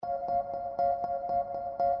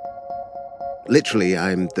Literally,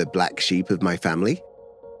 I'm the black sheep of my family.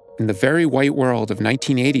 In the very white world of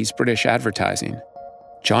 1980s British advertising,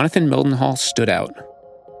 Jonathan Mildenhall stood out.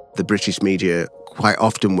 The British media quite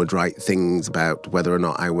often would write things about whether or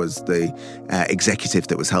not I was the executive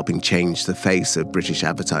that was helping change the face of British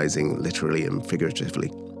advertising, literally and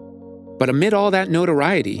figuratively. But amid all that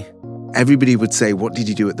notoriety, everybody would say, "What did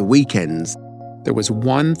you do at the weekends?" There was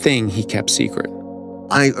one thing he kept secret.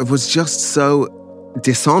 I was just so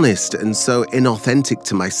dishonest and so inauthentic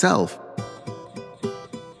to myself.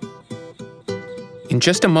 In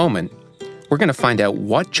just a moment, we're going to find out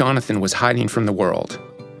what Jonathan was hiding from the world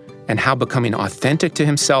and how becoming authentic to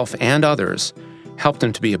himself and others helped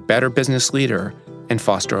him to be a better business leader and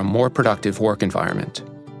foster a more productive work environment.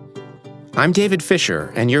 I'm David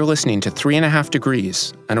Fisher, and you're listening to 3.5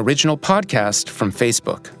 Degrees, an original podcast from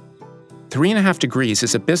Facebook. 3.5 Degrees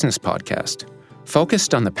is a business podcast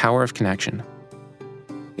focused on the power of connection.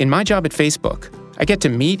 In my job at Facebook, I get to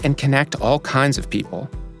meet and connect all kinds of people,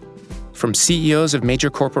 from CEOs of major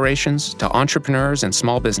corporations to entrepreneurs and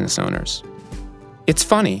small business owners. It's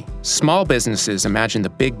funny, small businesses imagine the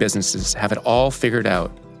big businesses have it all figured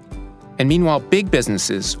out. And meanwhile, big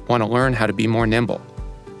businesses want to learn how to be more nimble.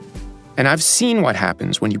 And I've seen what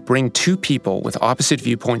happens when you bring two people with opposite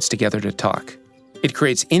viewpoints together to talk. It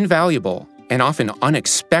creates invaluable and often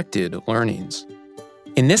unexpected learnings.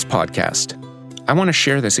 In this podcast, I want to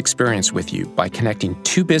share this experience with you by connecting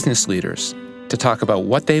two business leaders to talk about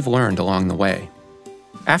what they've learned along the way.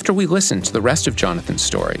 After we listen to the rest of Jonathan's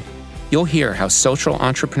story, you'll hear how social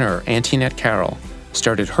entrepreneur Antionette Carroll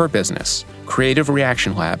started her business, Creative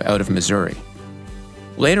Reaction Lab, out of Missouri.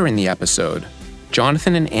 Later in the episode,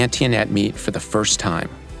 Jonathan and Antionette meet for the first time,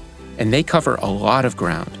 and they cover a lot of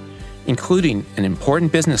ground, including an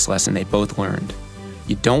important business lesson they both learned.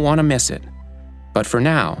 You don't want to miss it. But for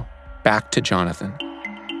now, back to Jonathan.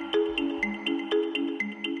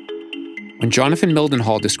 When Jonathan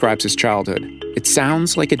Mildenhall describes his childhood, it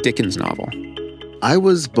sounds like a Dickens novel. I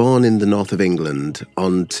was born in the north of England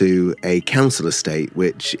onto a council estate,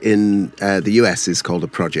 which in the US is called a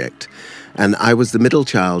project. And I was the middle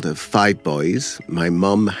child of 5 boys. My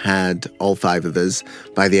mum had all 5 of us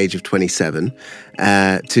by the age of 27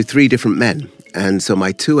 to 3 different men. And so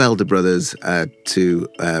my 2 elder brothers are to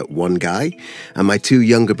one guy, and my 2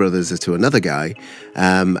 younger brothers are to another guy.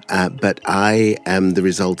 But I am the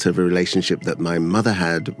result of a relationship that my mother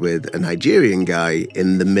had with a Nigerian guy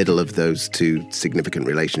in the middle of those 2 significant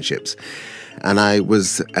relationships. And I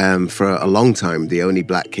was, for a long time, the only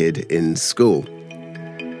black kid in school.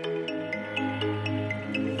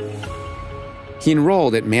 He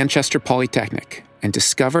enrolled at Manchester Polytechnic and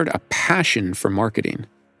discovered a passion for marketing.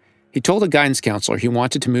 He told a guidance counselor he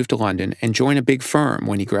wanted to move to London and join a big firm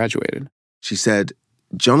when he graduated. She said,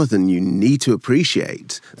 "Jonathan, you need to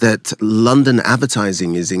appreciate that London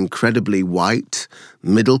advertising is incredibly white,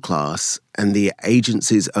 middle class, and the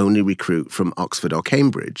agencies only recruit from Oxford or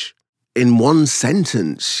Cambridge." In one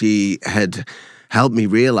sentence, she had helped me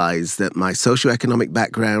realize that my socioeconomic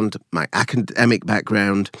background, my academic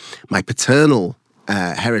background, my paternal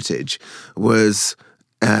heritage was,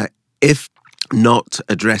 if not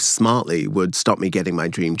addressed smartly, would stop me getting my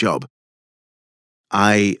dream job.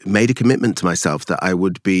 I made a commitment to myself that I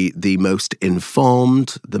would be the most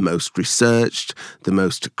informed, the most researched, the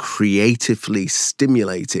most creatively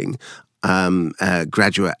stimulating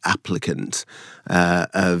graduate applicant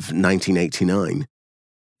of 1989.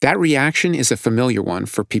 That reaction is a familiar one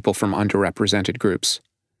for people from underrepresented groups.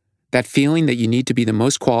 That feeling that you need to be the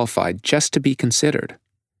most qualified just to be considered.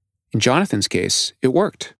 In Jonathan's case, it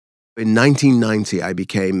worked. In 1990, I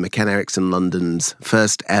became McKenna Erickson London's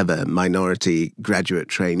first ever minority graduate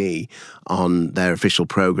trainee on their official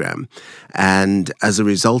program. And as a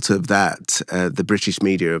result of that, the British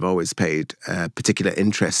media have always paid particular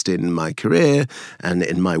interest in my career and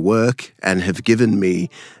in my work and have given me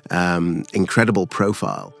incredible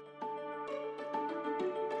profile.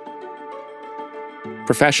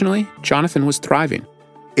 Professionally, Jonathan was thriving.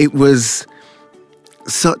 It was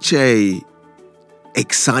such a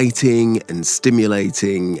exciting and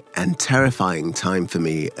stimulating and terrifying time for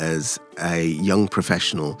me as a young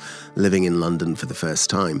professional living in London for the first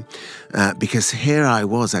time. Because here I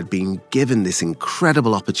was, I'd been given this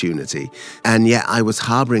incredible opportunity, and yet I was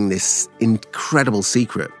harboring this incredible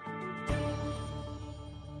secret.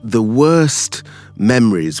 The worst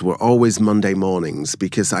memories were always Monday mornings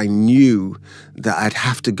because I knew that I'd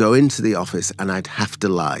have to go into the office and I'd have to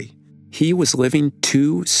lie. He was living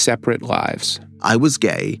two separate lives. I was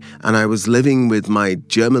gay, and I was living with my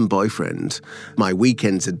German boyfriend. My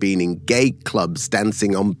weekends had been in gay clubs,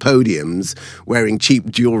 dancing on podiums, wearing cheap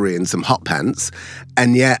jewelry and some hot pants.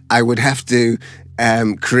 And yet I would have to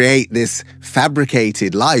create this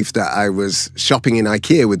fabricated life that I was shopping in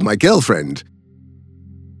IKEA with my girlfriend.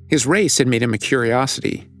 His race had made him a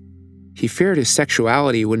curiosity. He feared his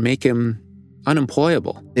sexuality would make him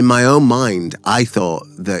unemployable. In my own mind, I thought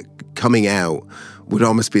that coming out would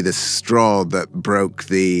almost be the straw that broke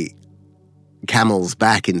the camel's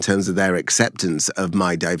back in terms of their acceptance of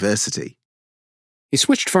my diversity. He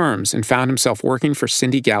switched firms and found himself working for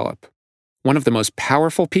Cindy Gallup, one of the most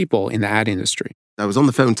powerful people in the ad industry. I was on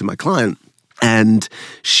the phone to my client, and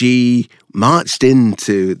she marched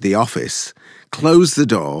into the office, closed the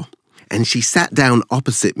door, and she sat down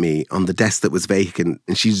opposite me on the desk that was vacant,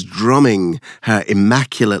 and she's drumming her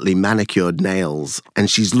immaculately manicured nails, and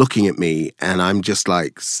she's looking at me, and I'm just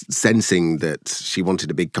like sensing that she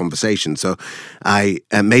wanted a big conversation. So I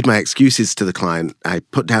made my excuses to the client. I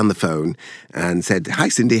put down the phone and said, "Hi,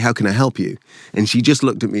 Cindy, how can I help you?" And she just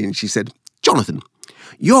looked at me and she said, "Jonathan,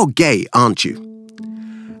 you're gay, aren't you?"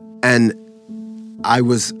 And I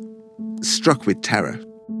was struck with terror.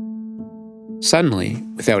 Suddenly,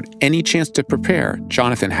 without any chance to prepare,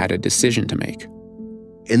 Jonathan had a decision to make.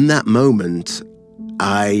 In that moment,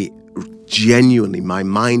 I genuinely, my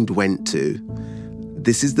mind went to,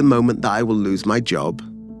 this is the moment that I will lose my job.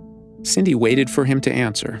 Cindy waited for him to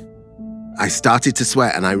answer. I started to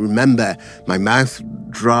sweat, and I remember my mouth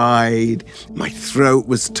dried, my throat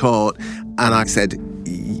was taut, and I said,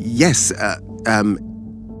 "Yes,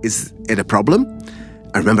 is it a problem?"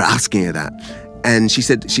 I remember asking her that. And she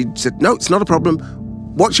said, "No, it's not a problem.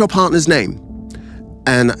 What's your partner's name?"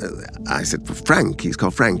 And I said, "Frank, he's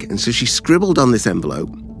called Frank." And so she scribbled on this envelope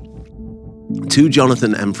to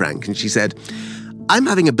Jonathan and Frank, and she said, "I'm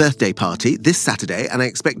having a birthday party this Saturday, and I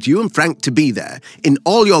expect you and Frank to be there in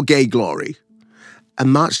all your gay glory,"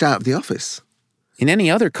 and marched out of the office. In any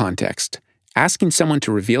other context, asking someone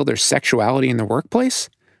to reveal their sexuality in the workplace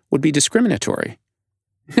would be discriminatory.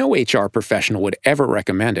 No HR professional would ever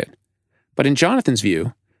recommend it. But in Jonathan's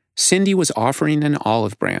view, Cindy was offering an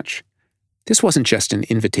olive branch. This wasn't just an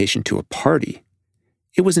invitation to a party.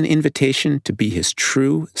 It was an invitation to be his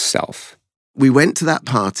true self. We went to that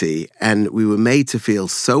party, and we were made to feel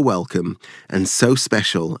so welcome and so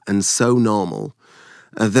special and so normal.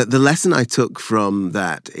 That the lesson I took from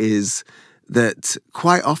that is that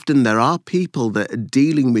quite often there are people that are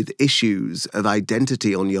dealing with issues of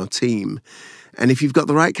identity on your team. And if you've got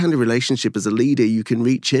the right kind of relationship as a leader, you can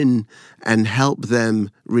reach in and help them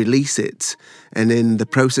release it. And in the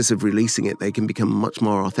process of releasing it, they can become much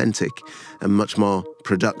more authentic and much more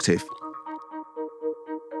productive.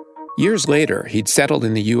 Years later, he'd settled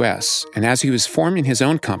in the U.S., and as he was forming his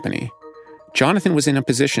own company, Jonathan was in a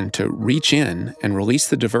position to reach in and release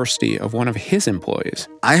the diversity of one of his employees.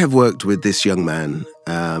 I have worked with this young man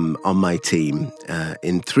on my team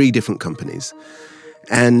in 3 different companies.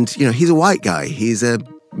 And, you know, he's a white guy. He's a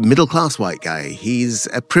middle-class white guy. He's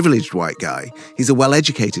a privileged white guy. He's a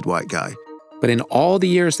well-educated white guy. But in all the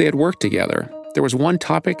years they had worked together, there was one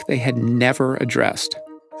topic they had never addressed.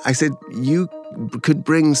 I said, "You could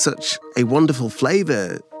bring such a wonderful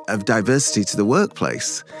flavor of diversity to the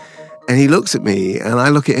workplace." And he looks at me, and I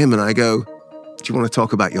look at him, and I go, "Do you want to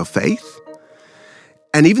talk about your faith?"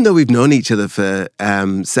 And even though we've known each other for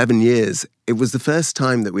 7 years, it was the first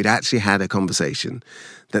time that we'd actually had a conversation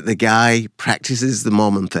that the guy practices the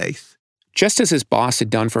Mormon faith. Just as his boss had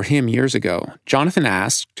done for him years ago, Jonathan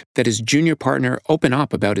asked that his junior partner open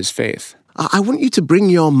up about his faith. "I want you to bring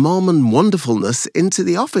your Mormon wonderfulness into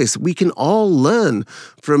the office. We can all learn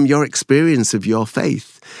from your experience of your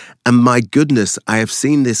faith." And my goodness, I have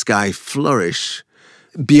seen this guy flourish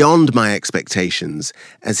beyond my expectations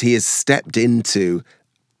as he has stepped into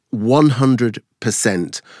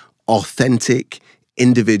 100% authentic,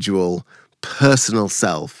 individual, personal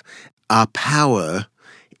self. Our power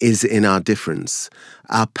is in our difference.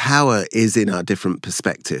 Our power is in our different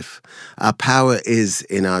perspective. Our power is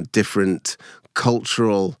in our different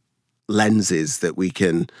cultural lenses that we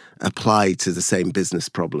can apply to the same business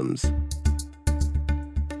problems.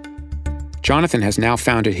 Jonathan has now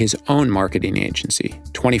founded his own marketing agency,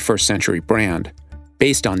 21st Century Brand,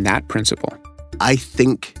 based on that principle. I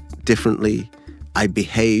think differently. I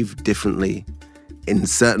behave differently. In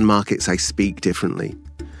certain markets, I speak differently.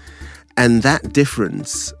 And that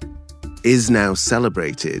difference is now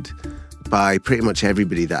celebrated by pretty much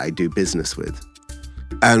everybody that I do business with.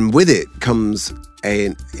 And with it comes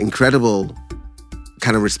an incredible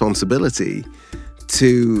kind of responsibility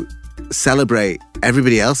to celebrate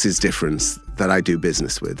everybody else's difference that I do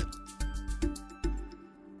business with.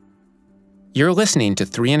 You're listening to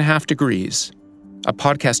 3.5 Degrees, a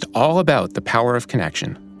podcast all about the power of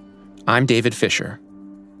connection. I'm David Fisher.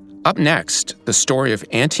 Up next, the story of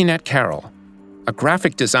Antionette Carroll, a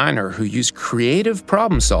graphic designer who used creative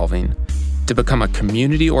problem-solving to become a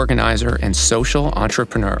community organizer and social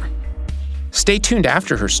entrepreneur. Stay tuned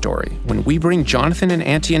after her story when we bring Jonathan and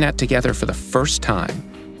Antionette together for the first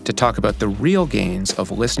time to talk about the real gains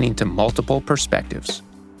of listening to multiple perspectives.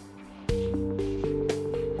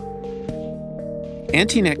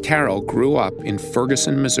 Antionette Carroll grew up in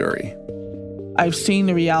Ferguson, Missouri. I've seen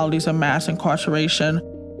the realities of mass incarceration.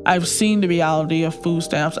 I've seen the reality of food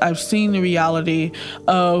stamps. I've seen the reality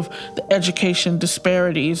of the education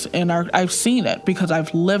disparities I've seen it because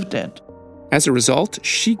I've lived it. As a result,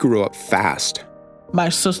 she grew up fast. My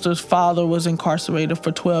sister's father was incarcerated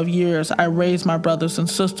for 12 years. I raised my brothers and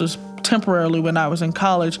sisters temporarily when I was in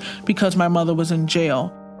college because my mother was in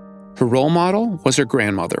jail. Her role model was her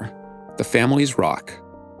grandmother, the family's rock.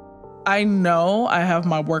 I know I have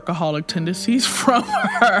my workaholic tendencies from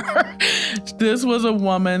her. This was a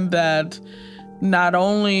woman that not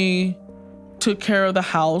only took care of the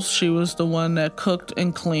house, she was the one that cooked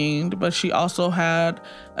and cleaned, but she also had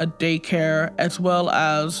a daycare, as well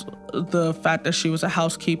as the fact that she was a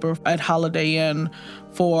housekeeper at Holiday Inn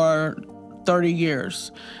for 30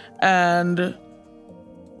 years. And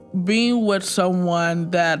being with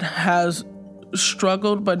someone that has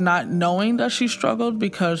struggled, but not knowing that she struggled,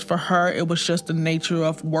 because for her it was just the nature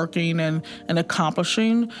of working and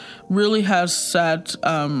accomplishing, really has set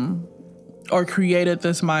or created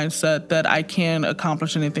this mindset that I can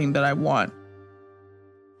accomplish anything that I want.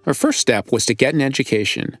 Her first step was to get an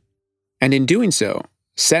education, and in doing so,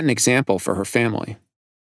 set an example for her family.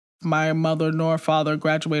 My mother nor father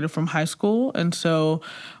graduated from high school, and so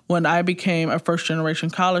when I became a first-generation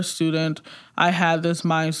college student, I had this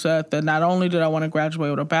mindset that not only did I want to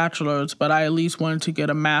graduate with a bachelor's, but I at least wanted to get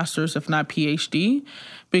a master's, if not PhD,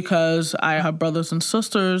 because I have brothers and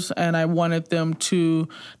sisters, and I wanted them to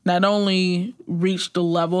not only reach the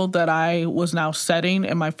level that I was now setting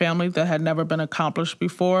in my family that had never been accomplished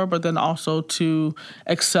before, but then also to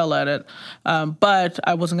excel at it. But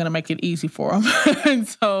I wasn't going to make it easy for them. And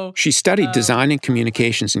so she studied design and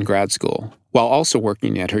communications in grad school, while also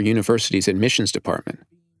working at her university's admissions department.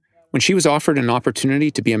 When she was offered an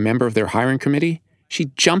opportunity to be a member of their hiring committee, she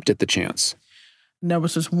jumped at the chance. There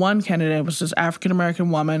was this one candidate, it was this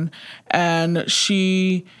African-American woman, and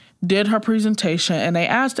she did her presentation, and they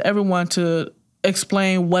asked everyone to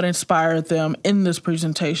explain what inspired them in this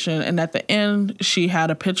presentation. And at the end, she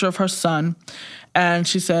had a picture of her son, and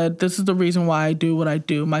she said, "This is the reason why I do what I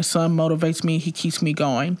do. My son motivates me. He keeps me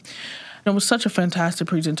going." And it was such a fantastic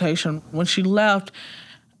presentation. When she left,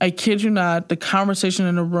 I kid you not, the conversation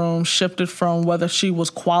in the room shifted from whether she was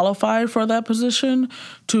qualified for that position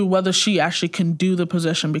to whether she actually can do the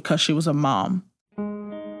position because she was a mom.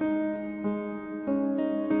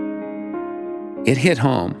 It hit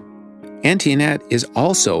home. Antionette is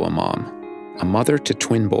also a mom, a mother to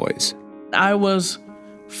twin boys. I was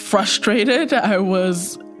frustrated. I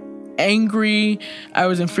was angry. I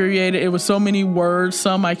was infuriated. It was so many words.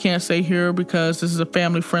 Some I can't say here because this is a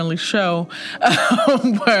family-friendly show,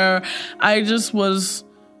 where I just was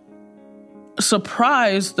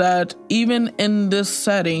surprised that even in this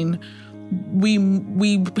setting,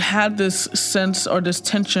 we had this sense or this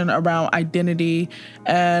tension around identity,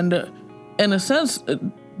 and in a sense, it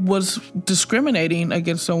was discriminating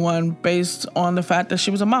against someone based on the fact that she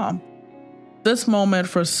was a mom. This moment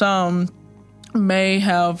for some may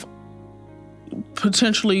have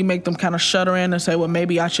potentially make them kind of shudder in and say, well,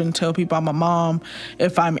 maybe I shouldn't tell people I'm a mom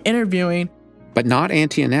if I'm interviewing. But not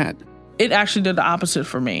Antionette. It actually did the opposite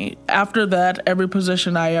for me. After that, every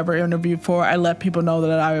position I ever interviewed for, I let people know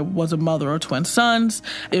that I was a mother of twin sons.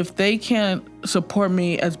 If they can't support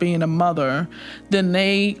me as being a mother, then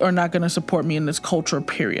they are not going to support me in this culture,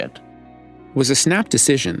 period. It was a snap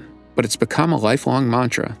decision, but it's become a lifelong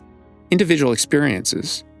mantra. Individual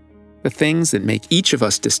experiences, the things that make each of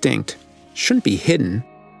us distinct, shouldn't be hidden.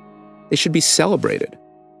 They should be celebrated.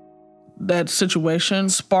 That situation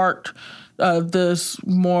sparked this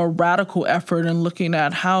more radical effort in looking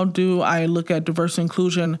at how do I look at diversity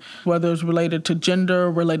inclusion, whether it's related to gender,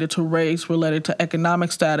 related to race, related to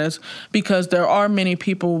economic status, because there are many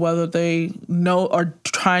people, whether they know or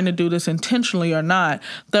trying to do this intentionally or not,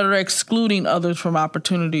 that are excluding others from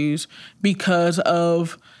opportunities because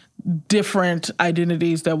of different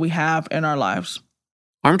identities that we have in our lives.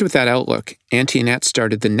 Armed with that outlook, Antionette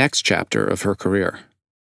started the next chapter of her career.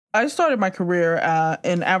 I started my career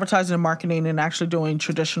in advertising and marketing and actually doing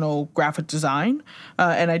traditional graphic design.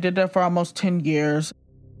 And I did that for almost 10 years.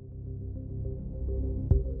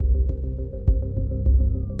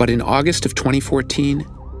 But in August of 2014,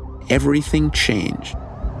 everything changed.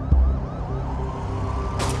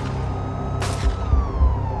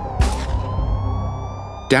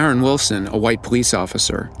 Darren Wilson, a white police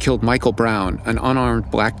officer, killed Michael Brown, an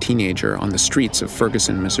unarmed black teenager, on the streets of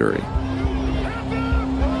Ferguson, Missouri.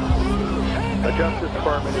 A Justice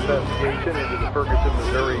Department investigation into the Ferguson,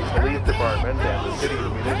 Missouri Police Department and the city's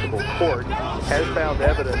municipal court has found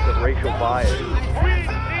evidence of racial bias. We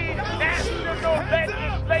need national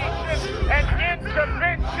legislation and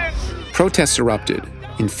intervention. Protests erupted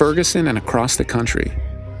in Ferguson and across the country.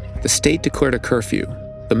 The state declared a curfew.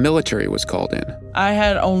 The military was called in. I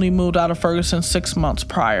had only moved out of Ferguson 6 months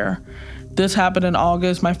prior. This happened in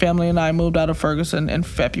August. My family and I moved out of Ferguson in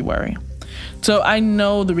February. So I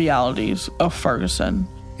know the realities of Ferguson.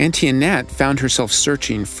 Antionette found herself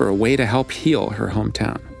searching for a way to help heal her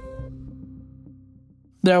hometown.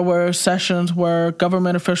 There were sessions where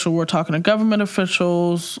government officials were talking to government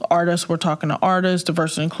officials, artists were talking to artists,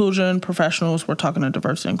 diversity and inclusion professionals were talking to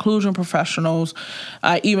diversity and inclusion professionals.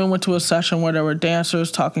 I even went to a session where there were dancers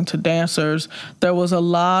talking to dancers. There was a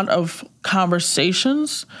lot of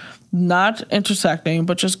conversations, not intersecting,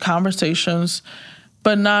 but just conversations,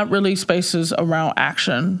 but not really spaces around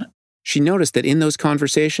action. She noticed that in those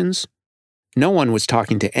conversations, no one was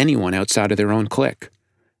talking to anyone outside of their own clique.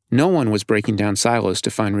 No one was breaking down silos to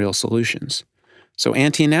find real solutions. So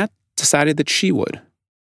Antionette decided that she would.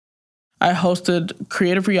 I hosted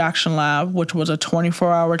Creative Reaction Lab, which was a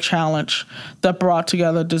 24-hour challenge that brought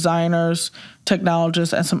together designers,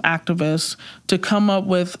 technologists, and some activists to come up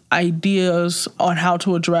with ideas on how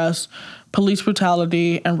to address police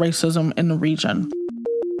brutality and racism in the region.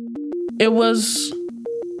 It was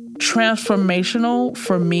transformational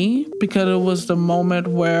for me because it was the moment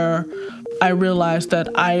where I realized that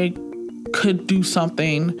I could do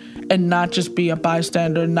something and not just be a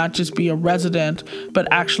bystander, not just be a resident, but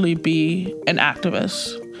actually be an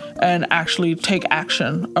activist and actually take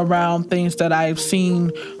action around things that I've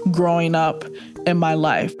seen growing up in my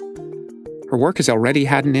life. Her work has already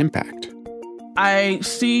had an impact. I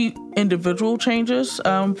see individual changes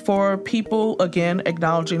for people, again,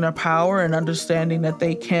 acknowledging their power and understanding that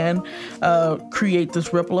they can create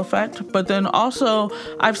this ripple effect. But then also,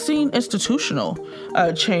 I've seen institutional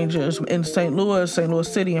changes in St. Louis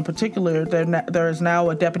City in particular. There is now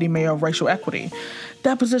a deputy mayor of racial equity.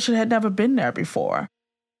 That position had never been there before.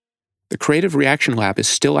 The Creative Reaction Lab is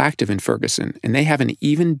still active in Ferguson, and they have an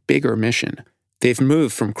even bigger mission. They've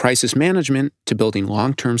moved from crisis management to building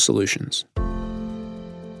long-term solutions.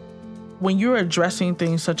 When you're addressing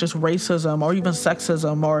things such as racism or even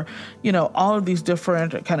sexism or, all of these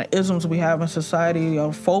different kind of isms we have in society,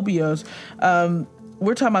 phobias,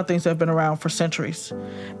 we're talking about things that have been around for centuries.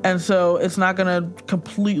 And so it's not going to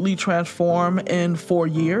completely transform in 4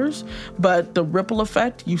 years, but the ripple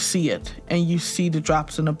effect, you see it, and you see the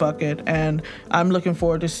drops in the bucket. And I'm looking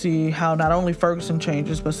forward to see how not only Ferguson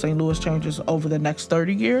changes, but St. Louis changes over the next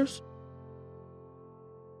 30 years.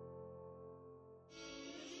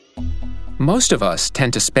 Most of us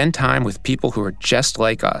tend to spend time with people who are just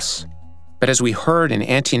like us. But as we heard in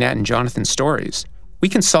Antionette and Jonathan's stories, we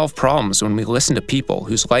can solve problems when we listen to people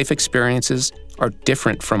whose life experiences are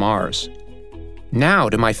different from ours. Now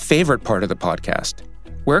to my favorite part of the podcast.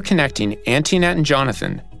 We're connecting Antionette and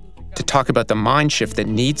Jonathan to talk about the mind shift that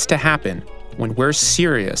needs to happen when we're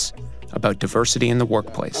serious about diversity in the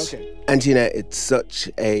workplace. Okay. Antionette, it's such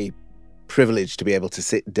a privilege to be able to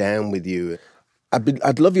sit down with you.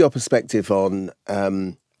 I'd love your perspective on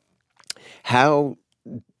how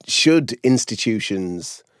should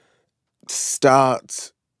institutions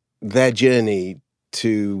start their journey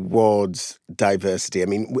towards diversity. I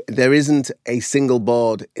mean, there isn't a single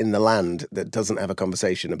board in the land that doesn't have a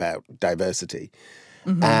conversation about diversity.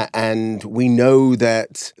 Mm-hmm. And we know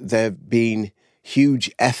that there have been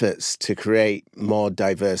huge efforts to create more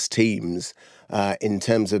diverse teams in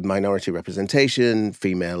terms of minority representation,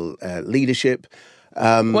 female leadership.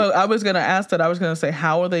 Well, I was going to ask that. I was going to say,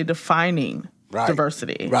 how are they defining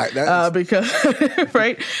diversity? Right.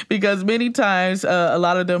 Because many times a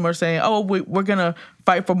lot of them are saying, oh, we're going to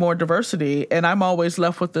fight for more diversity. And I'm always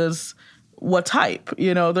left with this, what type?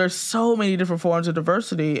 There's so many different forms of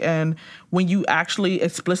diversity. And when you actually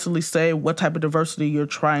explicitly say what type of diversity you're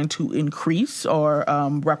trying to increase or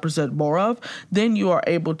represent more of, then you are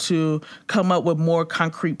able to come up with more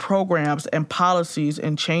concrete programs and policies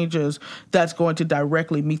and changes that's going to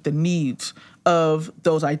directly meet the needs of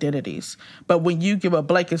those identities. But when you give a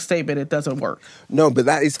blanket statement, it doesn't work. No, but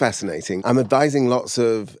that is fascinating. I'm advising lots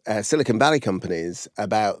of Silicon Valley companies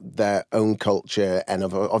about their own culture, and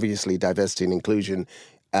obviously diversity and inclusion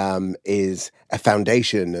is a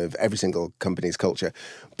foundation of every single company's culture.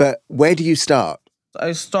 But where do you start?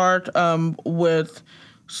 I start with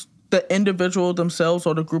the individual themselves,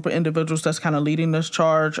 or the group of individuals that's kind of leading this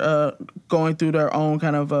charge, going through their own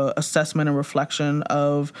kind of assessment and reflection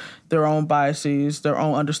of their own biases, their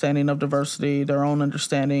own understanding of diversity, their own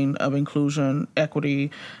understanding of inclusion,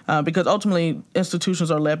 equity, because ultimately institutions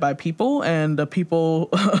are led by people, and the people,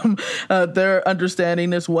 their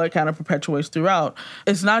understanding is what kind of perpetuates throughout.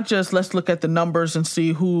 It's not just let's look at the numbers and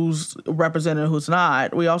see who's represented and who's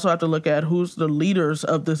not. We also have to look at who's the leaders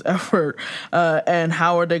of this effort, and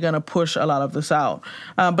how are they going to push a lot of this out.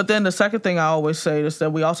 But then the second thing I always say is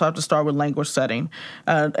that we also have to start with language setting.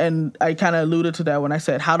 And I kind of alluded to that when I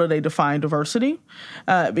said, how do they define diversity?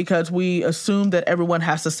 Because we assume that everyone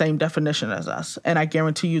has the same definition as us. And I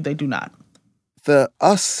guarantee you they do not. For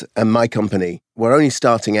us and my company, we're only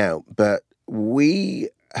starting out, but we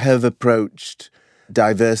have approached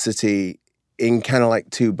diversity in kind of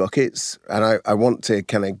like two buckets. And I want to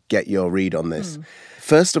kind of get your read on this.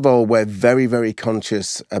 First of all, we're very, very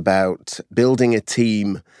conscious about building a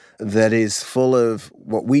team that is full of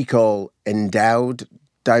what we call endowed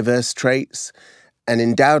diverse traits. And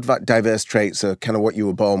endowed diverse traits are kind of what you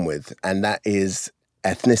were born with, and that is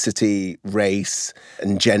ethnicity, race,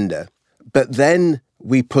 and gender. But then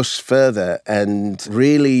we push further and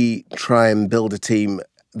really try and build a team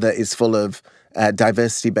that is full of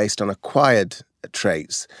diversity based on acquired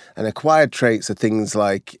traits. And acquired traits are things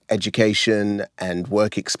like education and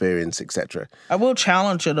work experience, etc. I will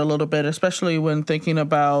challenge it a little bit, especially when thinking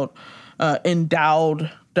about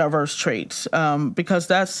endowed diverse traits, because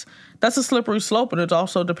that's a slippery slope, and it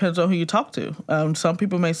also depends on who you talk to. Some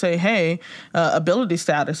people may say, hey, ability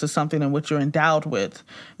status is something in which you're endowed with,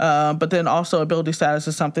 but then also ability status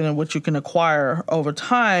is something in which you can acquire over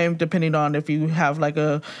time, depending on if you have like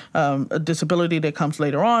a disability that comes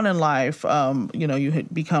later on in life, you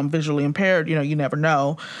become visually impaired, you never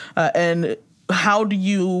know. And how do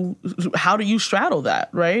you straddle that,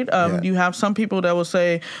 right? You have some people that will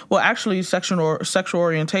say, well, actually, sexual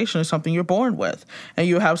orientation is something you're born with. And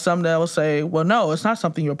you have some that will say, well, no, it's not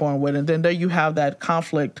something you're born with. And then there you have that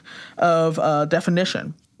conflict of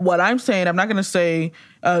definition. What I'm saying, I'm not going to say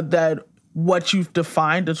that what you've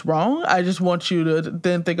defined is wrong. I just want you to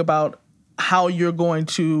then think about how you're going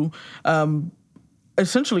to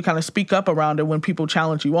essentially kind of speak up around it when people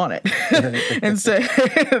challenge you on it and say,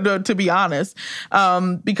 to be honest,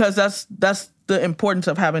 because that's the importance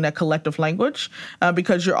of having that collective language,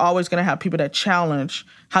 because you're always going to have people that challenge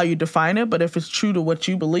how you define it. But if it's true to what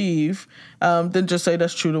you believe, then just say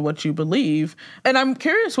that's true to what you believe. And I'm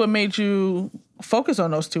curious what made you focus on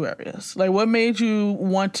those two areas. Like, what made you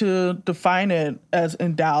want to define it as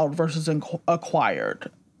endowed versus acquired?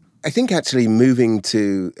 I think actually moving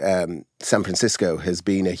to San Francisco has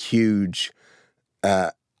been a huge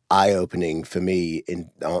eye-opening for me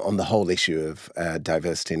on the whole issue of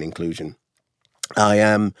diversity and inclusion. I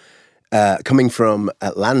am coming from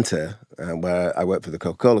Atlanta, where I work for the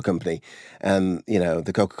Coca-Cola Company, and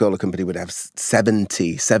the Coca-Cola Company would have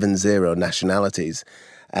 70 nationalities,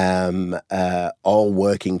 all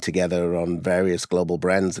working together on various global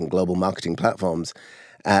brands and global marketing platforms.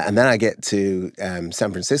 And then I get to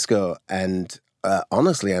San Francisco, and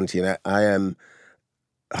honestly, Antionette, I am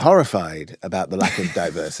horrified about the lack of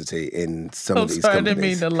diversity in some of these companies. I didn't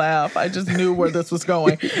mean to laugh. I just knew where this was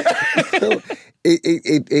going.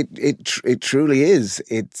 It truly is.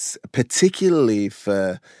 It's particularly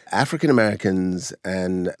for African Americans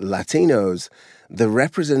and Latinos, the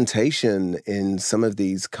representation in some of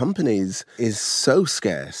these companies is so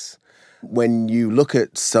scarce. When you look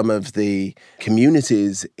at some of the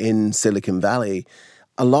communities in Silicon Valley,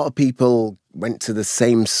 a lot of people went to the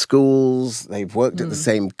same schools, they've worked at the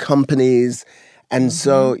same companies. And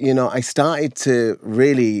so, I started to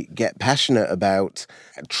really get passionate about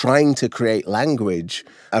trying to create language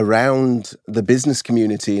around the business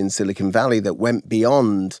community in Silicon Valley that went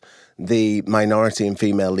beyond the minority and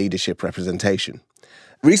female leadership representation.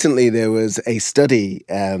 Recently, there was a study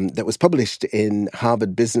that was published in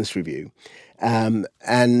Harvard Business Review, and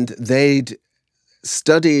they'd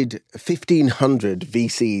studied 1,500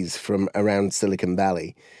 VCs from around Silicon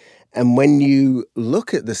Valley. And when you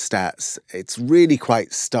look at the stats, it's really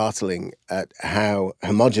quite startling at how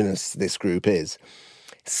homogenous this group is.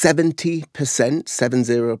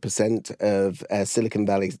 70% of Silicon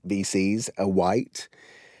Valley VCs are white.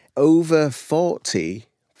 Over 40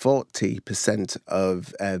 40%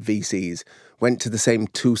 of VCs went to the same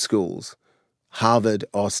two schools, Harvard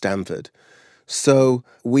or Stanford. So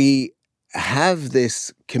we have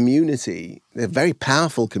this community, a very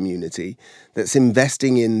powerful community, that's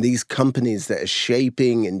investing in these companies that are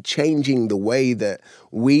shaping and changing the way that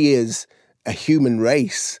we as a human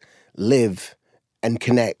race live and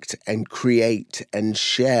connect and create and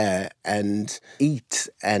share and eat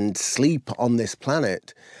and sleep on this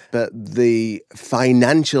planet. But the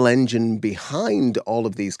financial engine behind all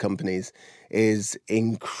of these companies is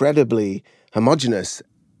incredibly homogenous.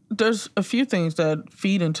 There's a few things that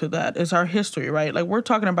feed into that. Is our history, right? Like, we're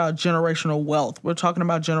talking about generational wealth. We're talking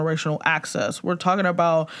about generational access. We're talking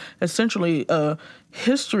about essentially a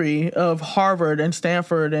history of Harvard and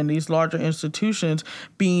Stanford and these larger institutions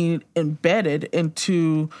being embedded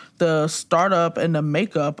into the startup and the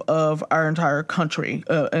makeup of our entire country.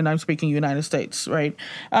 And I'm speaking United States, right?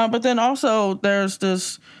 But then also there's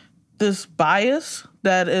this bias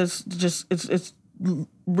that is just, it's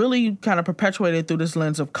really kind of perpetuated through this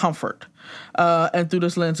lens of comfort and through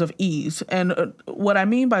this lens of ease. And what I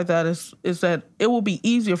mean by that is that it will be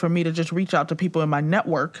easier for me to just reach out to people in my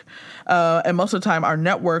network. And most of the time, our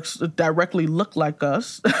networks directly look like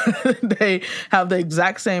us. They have the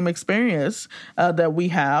exact same experience that we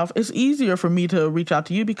have. It's easier for me to reach out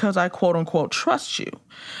to you because I, quote unquote, trust you.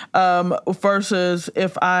 Versus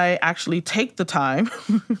if I actually take the time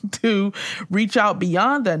to reach out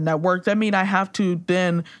beyond that network, that means I have to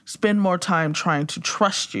then spend more time trying to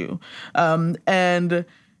trust you. And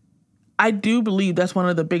I do believe that's one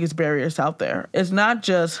of the biggest barriers out there. It's not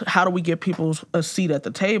just how do we get people a seat at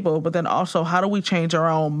the table, but then also how do we change our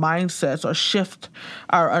own mindsets or shift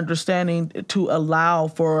our understanding to allow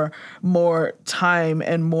for more time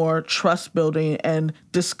and more trust building and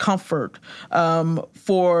discomfort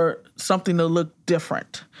for something to look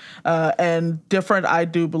different. And different, I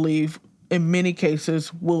do believe, in many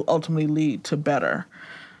cases, will ultimately lead to better.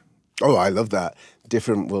 Oh, I love that.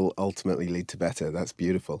 Different will ultimately lead to better. That's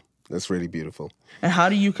beautiful. That's really beautiful. And how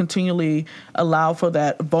do you continually allow for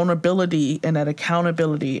that vulnerability and that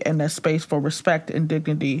accountability and that space for respect and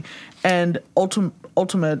dignity and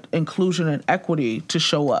ultimate inclusion and equity to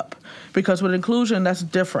show up? Because with inclusion, that's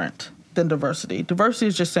different than diversity. Diversity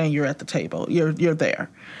is just saying you're at the table, you're there.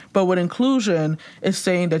 But with inclusion, it's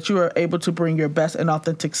saying that you are able to bring your best and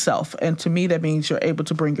authentic self. And to me, that means you're able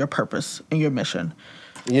to bring your purpose and your mission.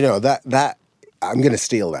 You know, that I'm going to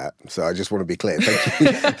steal that, so I just want to be clear. Thank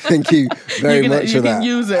you, thank you very much for that.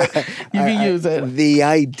 You can use it. The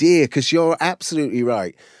idea, because you're absolutely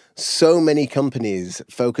right. So many companies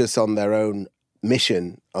focus on their own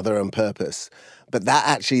mission or their own purpose, but that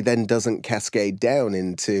actually then doesn't cascade down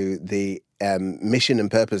into the mission and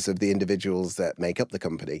purpose of the individuals that make up the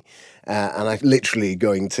company. And I'm literally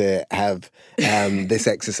going to have this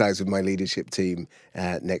exercise with my leadership team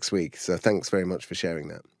next week. So thanks very much for sharing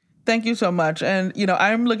that. Thank you so much. And, you know,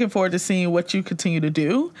 I'm looking forward to seeing what you continue to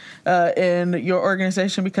do in your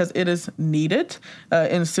organization, because it is needed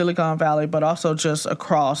in Silicon Valley, but also just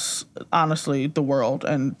across, honestly, the world,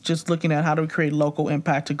 and just looking at how do we create local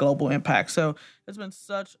impact to global impact. So it's been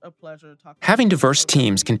such a pleasure talking. Having diverse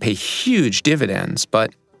teams can pay huge dividends,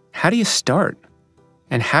 but how do you start?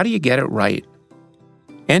 And how do you get it right?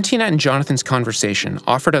 Antionette and Jonathan's conversation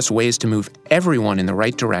offered us ways to move everyone in the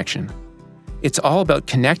right direction. It's all about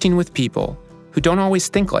connecting with people who don't always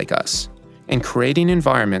think like us and creating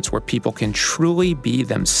environments where people can truly be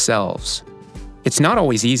themselves. It's not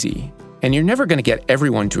always easy, and you're never going to get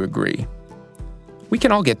everyone to agree. We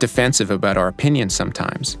can all get defensive about our opinions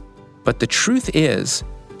sometimes, but the truth is,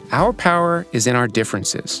 our power is in our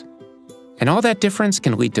differences. And all that difference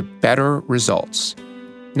can lead to better results,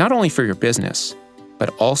 not only for your business, but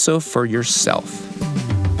also for yourself.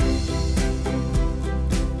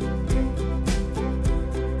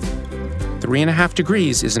 Three and a Half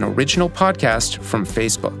Degrees is an original podcast from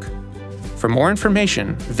Facebook. For more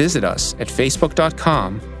information, visit us at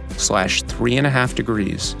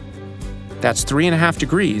facebook.com/3.5degrees. That's 3.5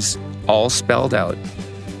 degrees, all spelled out.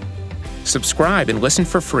 Subscribe and listen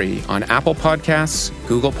for free on Apple Podcasts,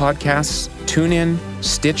 Google Podcasts, TuneIn,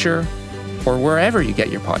 Stitcher, or wherever you get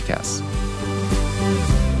your podcasts.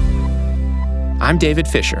 I'm David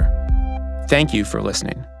Fisher. Thank you for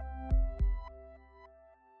listening.